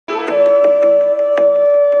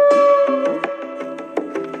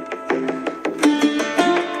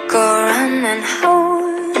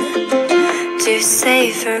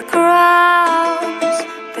safer grounds,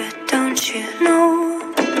 but don't you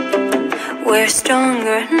know we're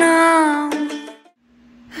stronger now?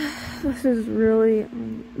 This is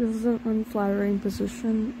an unflattering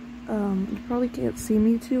position. You probably can't see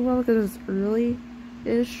me too well because it's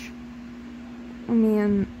early-ish. I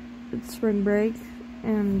mean, it's spring break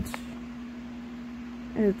and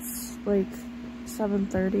it's like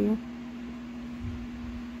 7:30.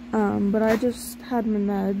 But I just had my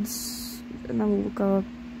meds and I woke up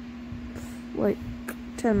like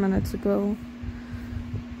 10 minutes ago.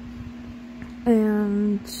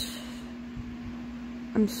 And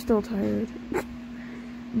I'm still tired.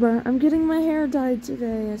 But I'm getting my hair dyed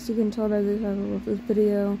today, as you can tell by the title of this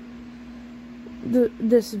video.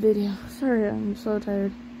 This video. Sorry, I'm so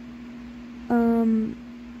tired.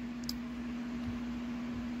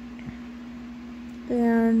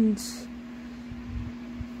 And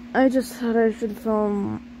I just thought I should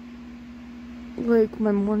film like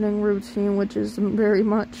my morning routine, which isn't very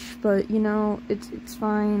much, but you know, it's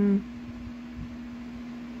fine.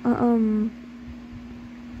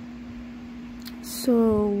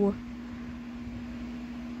 So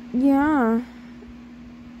yeah,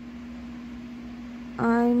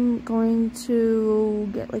 I'm going to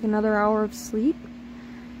get like another hour of sleep,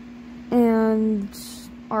 and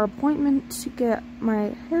our appointment to get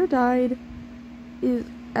my hair dyed is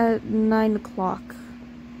at 9 o'clock.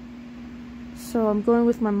 So I'm going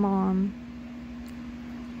with my mom,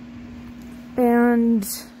 and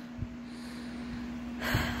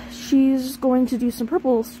she's going to do some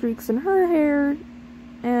purple streaks in her hair,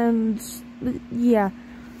 and yeah,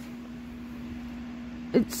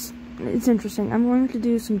 it's interesting. I'm going to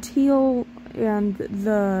do some teal and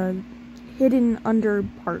the hidden under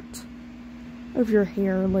part of your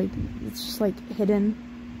hair, like it's just like hidden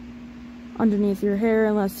underneath your hair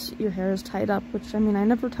unless your hair is tied up, which I mean, I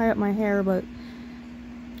never tie up my hair, but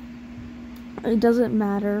it doesn't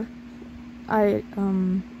matter.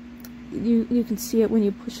 You can see it when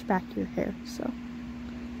you push back your hair, so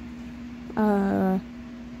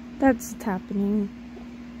that's what's happening.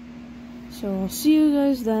 So I'll see you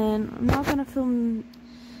guys then. I'm not gonna film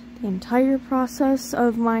the entire process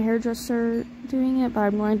of my hairdresser doing it, but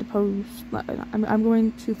I'm going to post, I'm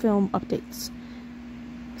going to film updates.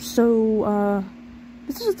 So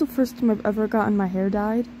this is the first time I've ever gotten my hair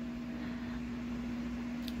dyed.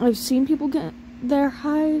 I've seen people get their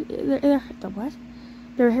hair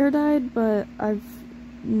dyed, but I've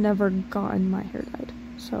never gotten my hair dyed.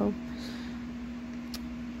 So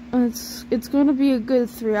it's gonna be a good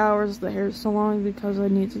 3 hours. The hair is so long because I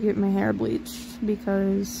need to get my hair bleached,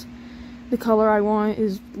 because the color I want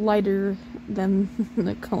is lighter than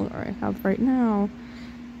the color I have right now,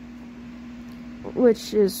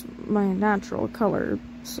 which is my natural color.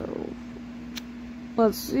 So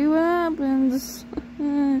let's see what happens.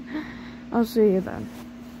 I'll see you then.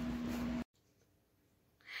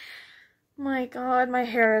 My god, my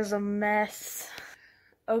hair is a mess.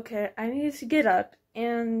 Okay, I need to get up,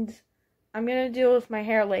 and I'm gonna deal with my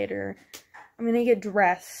hair later. I'm gonna get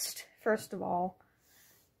dressed, first of all,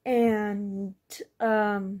 and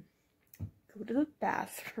go to the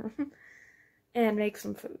bathroom and make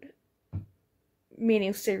some food.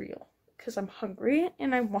 Meaning cereal, because I'm hungry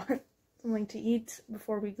and I want something to eat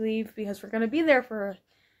before we leave, because we're gonna be there for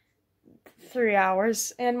 3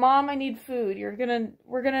 hours. And Mom, I need food. We're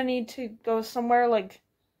gonna need to go somewhere like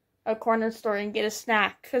a corner store and get a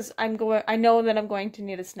snack, because I know that I'm going to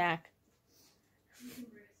need a snack.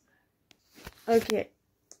 Okay,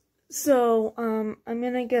 so I'm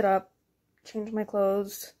gonna get up, change my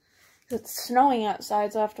clothes. It's snowing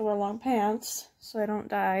outside, so I have to wear long pants so I don't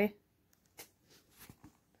die.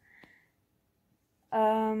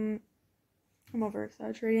 I'm over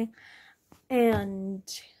exaggerating. And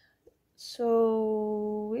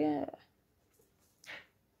so yeah,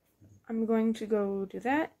 I'm going to go do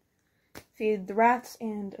that, feed the rats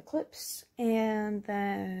and Eclipse, and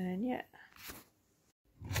then yeah.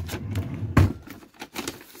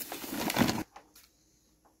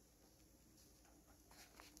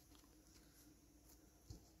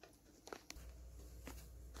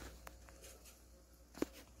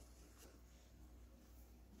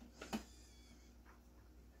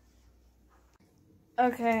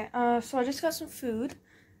 Okay, so I just got some food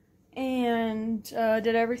and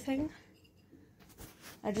did everything.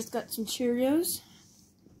 I just got some Cheerios.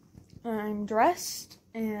 I'm dressed,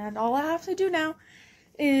 and all I have to do now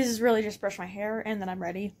is really just brush my hair, and then I'm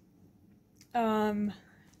ready.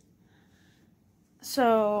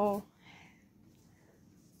 So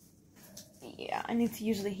yeah, I need to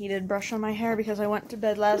use the heated brush on my hair because I went to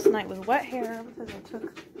bed last night with wet hair because I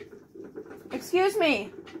took... Excuse me,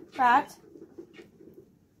 Pat.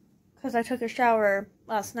 because I took a shower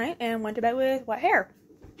last night and went to bed with wet hair.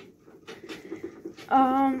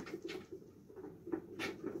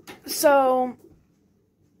 So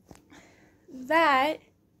that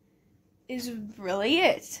is really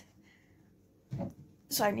it.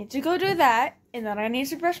 So I need to go do that, and then I need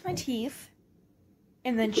to brush my teeth,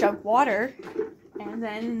 and then chug water, and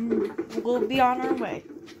then we'll be on our way.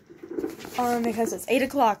 Because it's 8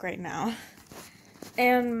 o'clock right now,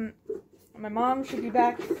 and my mom should be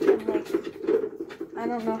back in like, I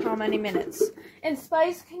don't know how many minutes. And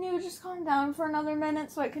Spice, can you just calm down for another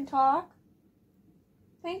minute so I can talk?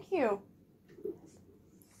 Thank you.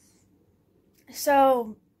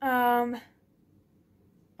 So, I'm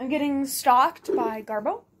getting stalked by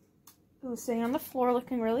Garbo, who's sitting on the floor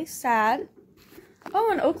looking really sad. Oh,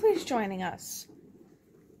 and Oakley's joining us.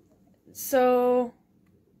 So,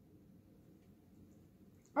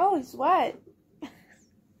 oh, he's wet.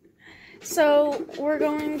 So, we're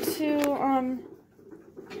going to,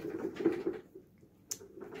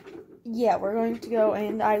 yeah, we're going to go,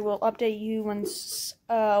 and I will update you once,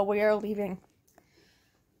 we are leaving.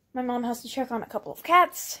 My mom has to check on a couple of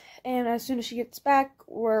cats, and as soon as she gets back,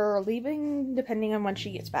 we're leaving, depending on when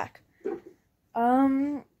she gets back.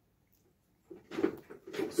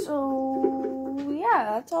 So,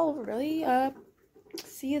 yeah, that's all really,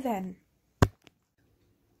 see you then.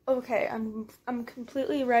 Okay, I'm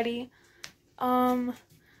completely ready.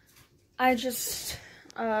 I just,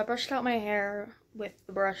 brushed out my hair with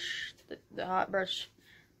the brush, the hot brush,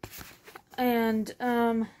 and,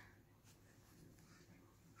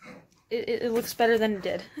 it looks better than it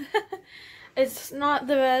did. It's not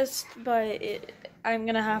the best, but I'm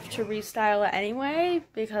gonna have to restyle it anyway,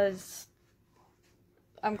 because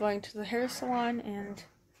I'm going to the hair salon, and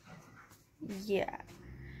yeah.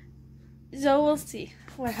 So we'll see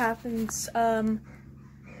what happens.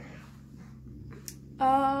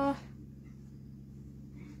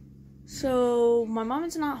 So my mom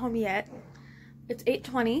is not home yet. It's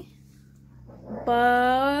 8:20,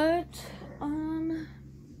 but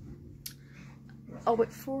I'll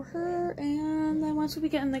wait for her, and then once we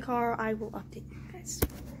get in the car, I will update you guys.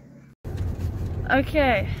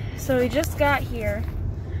 Okay, so we just got here.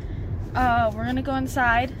 We're gonna go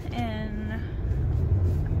inside and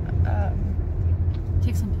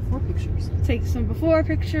take some before pictures. Take some before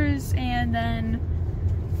pictures, and then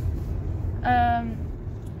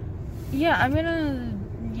yeah, I'm gonna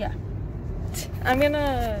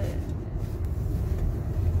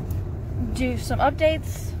do some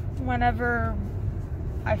updates whenever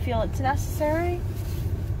I feel it's necessary.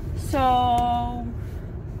 So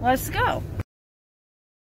let's go.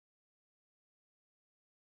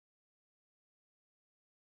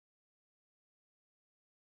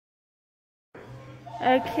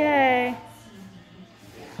 Okay,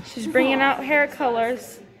 she's bringing out hair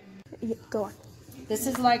colors. Yeah, go on. This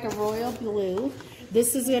is like a royal blue.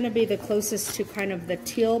 This is going to be the closest to kind of the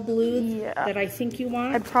teal blue that I think you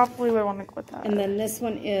want. I probably would want to go with that. And then this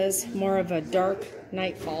one is more of a dark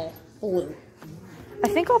nightfall blue. I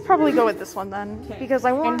think I'll probably go with this one then, because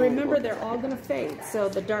I want. And remember, they're all going to fade. So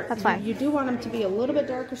the dark. That's fine. You do want them to be a little bit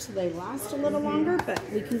darker so they last a little longer, but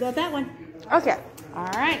we can go with that one. Okay. All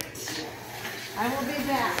right. I will be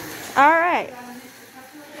back. All right.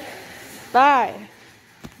 Bye.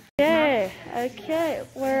 Okay. Okay.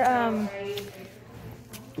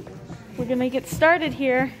 We're gonna get started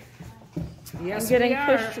here. Yes, I'm getting we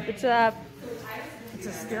are. pushed to the top. It's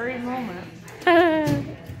a scary moment.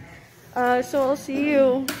 So I'll see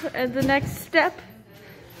you at the next step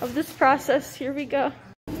of this process. Here we go.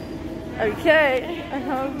 Okay, I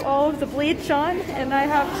have all of the bleach on, and I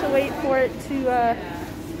have to wait for it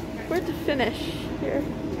to finish here.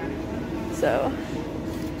 So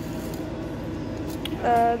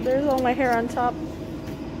there's all my hair on top.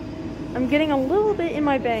 I'm getting a little bit in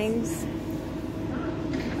my bangs.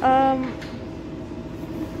 I'm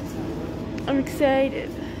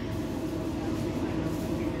excited.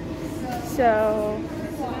 So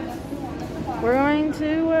we're going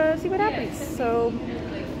to see what happens. So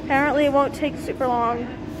apparently it won't take super long.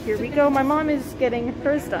 Here we go. My mom is getting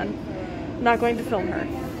hers done. I'm not going to film her.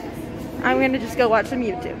 I'm going to just go watch some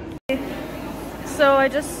YouTube. So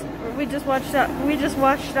we just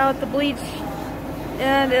washed out the bleach,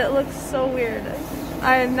 and it looks so weird.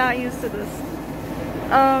 I am not used to this.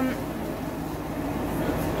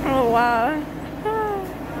 Oh wow.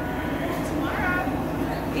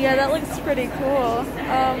 Yeah, that looks pretty cool.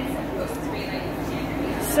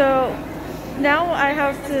 So now I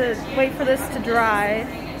have to wait for this to dry,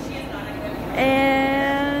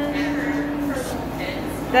 and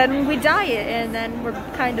then we dye it, and then we're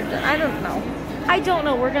kind of done. I don't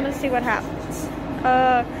know. We're gonna see what happens.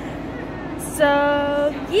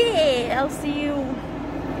 So, yeah, I'll see you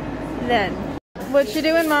then. What you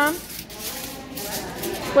doing, Mom?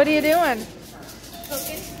 What are you doing?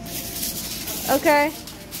 Cooking. Okay.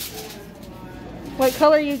 What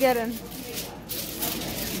color are you getting?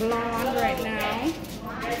 Blonde right now.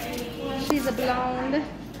 She's a blonde.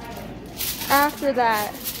 After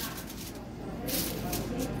that.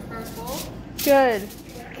 Purple. Good.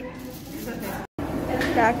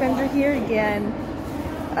 Back under here again.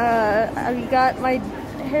 I got my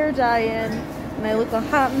hair dye in, and I look a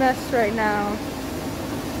hot mess right now.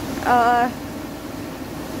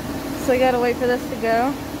 So I gotta wait for this to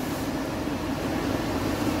go.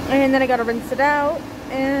 And then I gotta rinse it out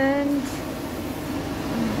and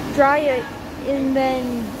dry it, and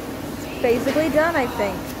then it's basically done, I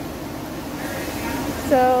think.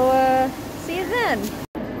 So, see you then.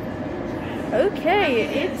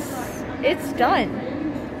 Okay, it's done.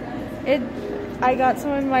 I got some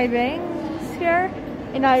of my bangs here,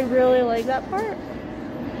 and I really like that part,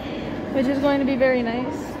 which is going to be very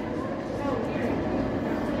nice.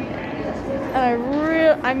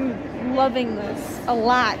 And I'm loving this a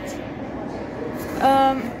lot.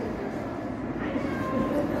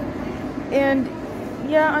 And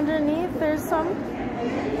yeah, underneath there's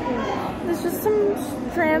just some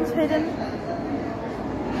strands hidden.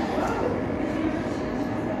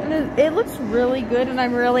 And it looks really good, and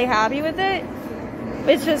I'm really happy with it.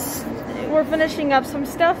 It's just, we're finishing up some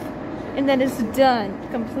stuff, and then it's done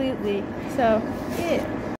completely. So, yeah.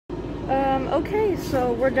 Okay,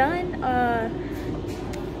 so we're done.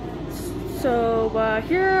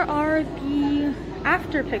 Here are the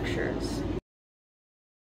after pictures.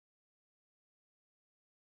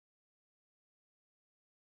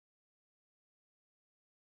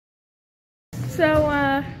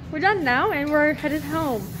 So, we're done now, and we're headed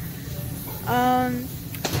home.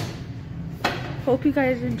 Hope you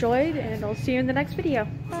guys enjoyed, and I'll see you in the next video.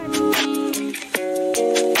 Bye.